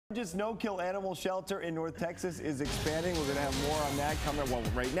Just no-kill animal shelter in North Texas is expanding. We're going to have more on that coming up. Well,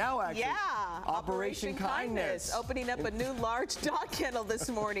 right now, actually. Yeah, Operation Kindness. Opening up a new large dog kennel this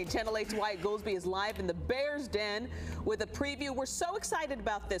morning. Channel 8's Wyatt Goolsby is live in the Bears Den with a preview. We're so excited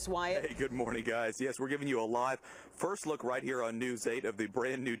about this, Wyatt. Hey, good morning, guys. Yes, we're giving you a live first look right here on News 8 of the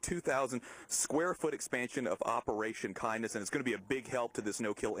brand new 2,000 square foot expansion of Operation Kindness. And it's going to be a big help to this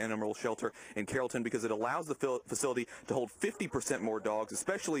no-kill animal shelter in Carrollton because it allows the facility to hold 50% more dogs,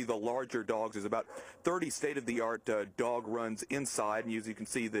 especially the larger dogs. There's about 30 state-of-the-art dog runs inside, and as you can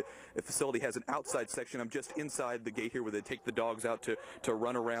see, the facility has an outside section. I'm just inside the gate here where they take the dogs out to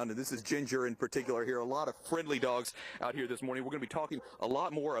run around, and this is Ginger in particular here. A lot of friendly dogs out here this morning. We're going to be talking a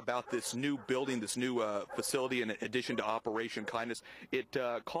lot more about this new building, this new facility, in addition to Operation Kindness. It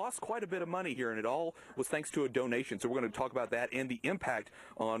costs quite a bit of money here, and it all was thanks to a donation. So we're going to talk about that and the impact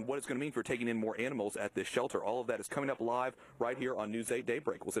on what it's going to mean for taking in more animals at this shelter. All of that is coming up live right here on News 8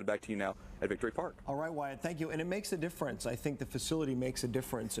 Daybreak. We'll send it back to you now at Victory Park. All right, Wyatt, thank you. And it makes a difference. I think the facility makes a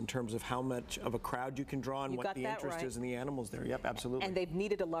difference in terms of how much of a crowd you can draw and what the interest is in the animals there. Yep, absolutely. And they've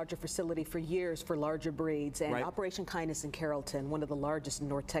needed a larger facility for years for larger breeds. And Operation Kindness in Carrollton, one of the largest in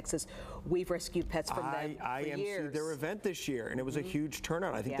North Texas. We've rescued pets from them for years. Their event this year, and it was a huge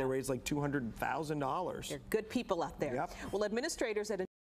turnout. I think they raised like $200,000. They're good people out there. Yep. Well, administrators at